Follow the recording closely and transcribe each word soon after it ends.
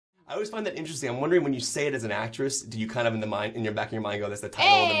I always find that interesting. I'm wondering, when you say it as an actress, do you kind of in your back of your mind go, that's the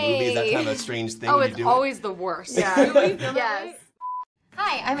title of the movie? Is that kind of a strange thing? Oh, it's always the worst. Yeah. Yes.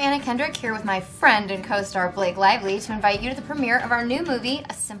 Hi, I'm Anna Kendrick here with my friend and co-star Blake Lively to invite you to the premiere of our new movie,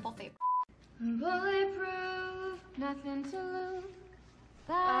 A Simple Favor. Bulletproof, nothing to lose.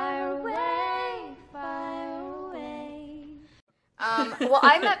 Fire away, fire away. Well,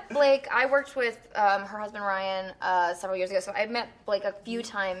 I met Blake. I worked with her husband Ryan several years ago, so I met Blake a few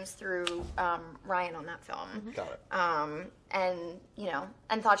times through Ryan on that film. Got it.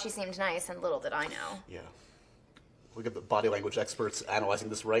 And thought she seemed nice, and little did I know. Yeah. We got the body language experts analyzing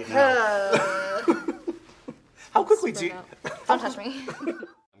this right now. How quickly do you... Don't touch me.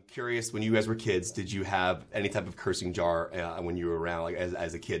 I'm curious, when you guys were kids, did you have any type of cursing jar when you were around, like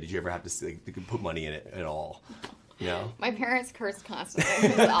as a kid? Did you ever have to put money in it at all? You know? My parents cursed constantly.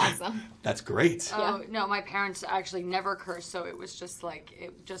 It was awesome. That's great. Oh, no, my parents actually never cursed, so it was just like,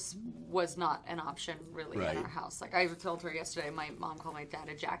 it just was not an option really in our house. Like I told her yesterday, my mom called my dad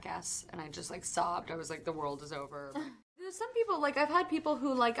a jackass, and I just like sobbed. I was like, the world is over. There's some people, like I've had people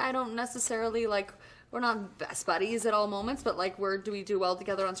who like, I don't necessarily like, we're not best buddies at all moments, but like do we do well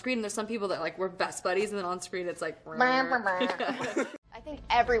together on screen? And there's some people that like, we're best buddies, and then on screen it's like... I think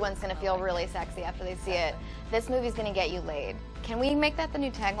everyone's going to feel really sexy after they see it. This movie's going to get you laid. Can we make that the new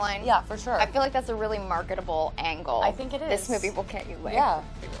tagline? Yeah, for sure. I feel like that's a really marketable angle. I think it is. This movie will get you laid. Yeah.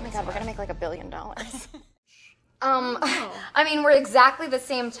 Oh my God, we're going to make like $1 billion. I mean, we're exactly the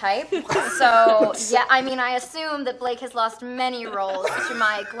same type, so yeah, I mean, I assume that Blake has lost many roles to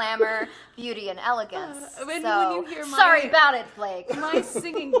my glamour, beauty, and elegance. When you hear sorry about it, Blake. My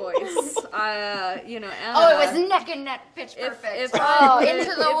singing voice, Anna. Oh, it was neck and neck, pitch perfect. If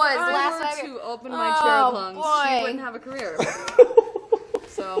Into the woods. Last Last time to open my cherub lungs, she wouldn't have a career.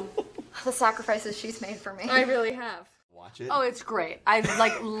 So, the sacrifices she's made for me. I really have. Watch it. Oh, it's great. I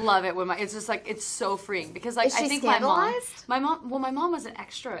like love it when it's just like, it's so freeing because like Is she I think scandalized? my mom was an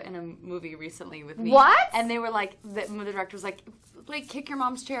extra in a movie recently with me. What? And they were like, the director was like kick your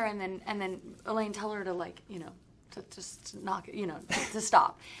mom's chair, and then Elaine, tell her to like, to just knock it, to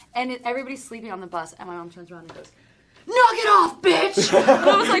stop. And everybody's sleeping on the bus, and my mom turns around and goes, knock it off, bitch! And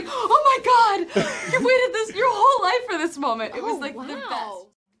I was like, oh my God, you waited your whole life for this moment. It was like the best.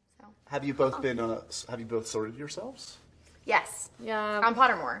 Have you both been, have you both sorted yourselves? Yes. Yeah. On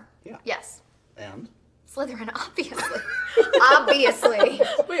Pottermore. Yeah. Yes. And? Slytherin, obviously. Obviously.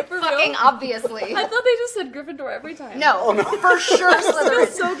 Wait, for fucking real? obviously. I thought they just said Gryffindor every time. No, for sure Slytherin.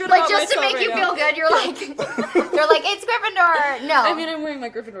 So good like about just to myself make you right feel good, you're like, it's Gryffindor. No. I mean, I'm wearing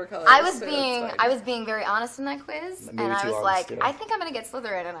my Gryffindor colors. I was being very honest in that quiz, Maybe and I was too like, honest, yeah. I think I'm gonna get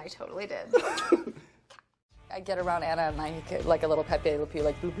Slytherin, and I totally did. I get around Anna and I get like a little Pepe Le Pew,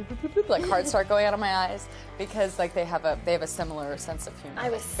 like bloop, bloop, bloop, bloop, like hearts start going out of my eyes because like they have a similar sense of humor. I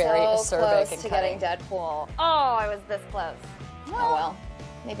was very so acerbic close and to cutting. getting Deadpool. Oh, I was this close. Oh well,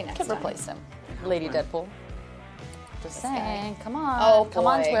 maybe next Could time. replace him, Lady Deadpool. Just saying, come on, Oh, come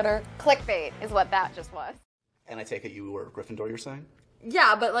on, boy. Twitter. Clickbait is what that just was. And I take it you were Gryffindor, you're saying?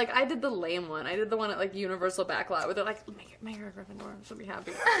 Yeah, but like I did the lame one. I did the one at like Universal Backlot where they're like, make her a Gryffindor, she'll be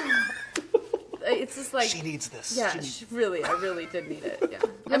happy. It's just like She needs this. Yeah, I really did need it. Yeah.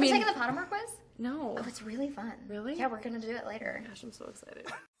 Have you taken the Pottermore quiz? No. Oh, it's really fun. Really? Yeah, we're gonna do it later. Gosh, I'm so excited.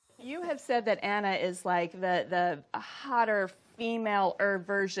 You have said that Anna is like the hotter, female-er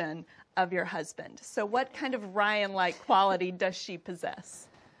version of your husband. So what kind of Ryan-like quality does she possess?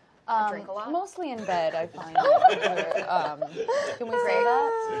 Drink a lot? Mostly in bed, I find. Can we say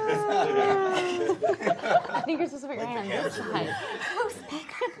that? I think you're supposed to put your hand this side.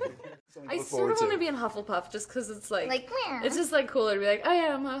 I sort of want to be in Hufflepuff just because it's like meh. it's just like cooler to be like, oh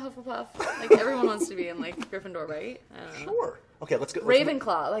yeah, I'm a Hufflepuff. Like everyone wants to be in like Gryffindor, right? I don't know. Sure. Okay, let's go.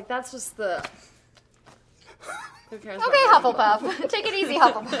 Ravenclaw, like that's just the. Who cares? Okay, about Hufflepuff. Take it easy,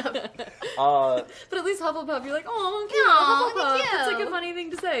 Hufflepuff. But at least Hufflepuff, you're like, oh, Aw, Hufflepuff. cute. It's like a funny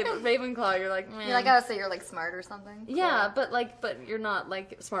thing to say. But Ravenclaw, you're like, man. You're like, oh, so you're like smart or something? Yeah, but you're not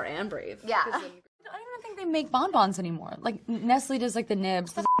like smart and brave. Yeah. I don't even think they make bonbons anymore. Like Nestle does like the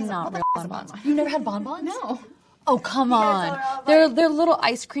nibs. They're not real bonbons. You never had bonbons? No. Oh, come on. They're little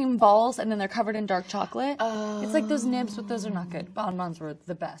ice cream balls and then they're covered in dark chocolate. It's like those nibs, but those are not good. Bonbons were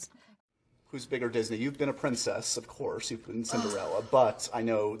the best. Who's bigger, Disney? You've been a princess, of course. You've been Cinderella, but I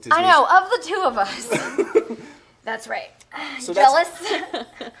know Disney. I know, of the two of us. That's right. So Jealous?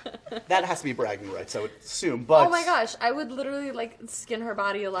 That has to be bragging rights, I would assume. But Oh my gosh, I would literally like skin her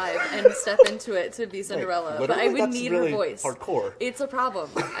body alive and step into it to be Cinderella. But I literally? would That's need really her voice. hardcore. It's a problem.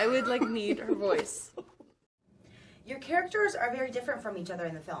 I would like need her voice. Your characters are very different from each other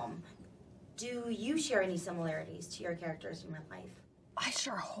in the film. Do you share any similarities to your characters in real life? I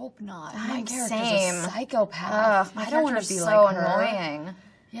sure hope not. I'm My character's same. a psychopath. My I don't want to character's be so like her. annoying.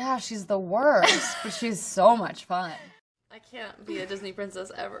 Yeah, she's the worst, but she's so much fun. I can't be a Disney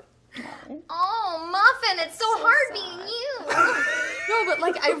princess ever. Oh, Muffin, it's so hard being you. No, but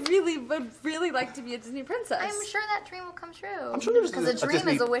like I really would really like to be a Disney princess. I'm sure that dream will come true. I'm sure there's Because a dream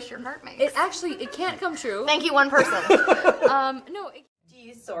Disney... is a wish your heart makes. it can't come true. Thank you, one person. No. Do you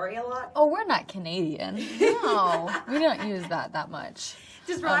use sorry a lot? Oh, we're not Canadian. No. We don't use that much.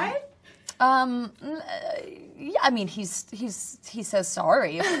 Does Ryan? Yeah, I mean, he says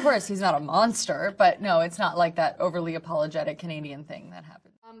sorry. Of course, he's not a monster, but no, it's not like that overly apologetic Canadian thing that happens.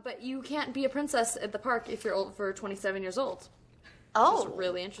 But you can't be a princess at the park if you're over 27 years old. Oh. It's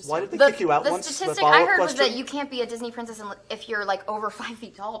really interesting. Why did they kick you out The once? statistic I heard was that you can't be a Disney princess if you're like over 5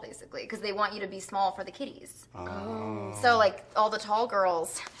 feet tall, basically, because they want you to be small for the kitties. Oh. So like all the tall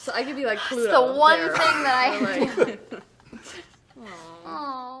girls. So I could be like Pluto. It's the one there. thing that I.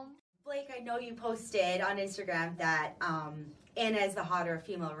 Aww. Blake, I know you posted on Instagram that Anna is the hotter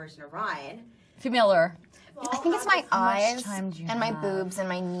female version of Ryan. Femaler. I think it's my eyes time do you and my have? boobs and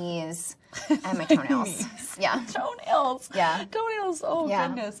my knees and my toenails. Yeah. Toenails. Yeah. Toenails. Oh, Yeah.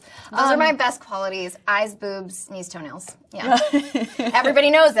 goodness. Those are my best qualities: eyes, boobs, knees, toenails. Yeah. Everybody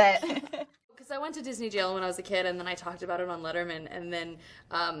knows it. Because I went to Disney jail when I was a kid, and then I talked about it on Letterman, and then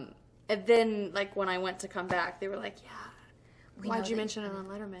like when I went to come back, they were like, "Yeah, why'd you mention it on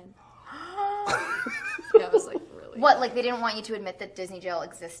Letterman?" Yeah, I was like, really? What? Like they didn't want you to admit that Disney jail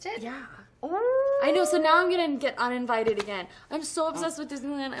existed? Yeah. Ooh. I know, so now I'm gonna get uninvited again. I'm so obsessed with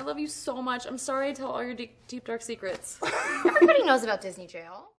Disneyland. I love you so much. I'm sorry I tell all your deep dark secrets. Everybody knows about Disney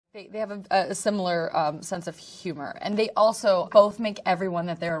jail. They have a similar sense of humor, and they also both make everyone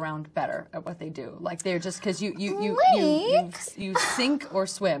that they're around better at what they do. Like they're just because you sink or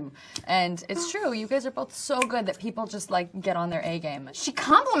swim, and it's true. You guys are both so good that people just like get on their A game. She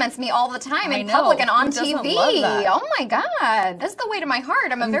compliments me all the time in know. public and on Who doesn't TV. love that? Oh my God, that's the way to my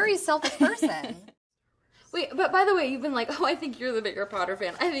heart. I'm a very selfish person. Wait, but by the way, you've been like, oh, I think you're the bigger Potter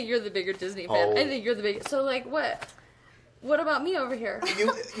fan. I think you're the bigger Disney fan. I think you're the bigger. So like, what? What about me over here?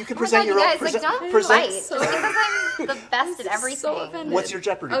 You can present your you own. guys, like, don't present. fight. Just because I'm the best at everything. So offended. What's your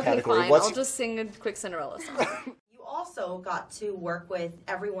Jeopardy Okay, category? fine. I'll just sing a quick Cinderella song. You also got to work with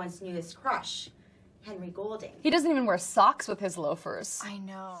everyone's newest crush, Henry Golding. He doesn't even wear socks with his loafers. I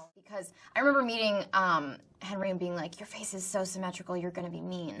know, because I remember meeting Henry and being like, your face is so symmetrical, you're going to be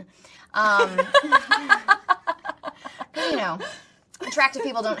mean. You know, attractive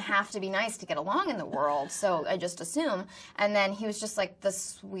people don't have to be nice to get along in the world, so I just assume. And then he was just like the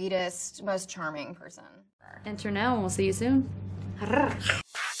sweetest, most charming person. Enter now, and we'll see you soon.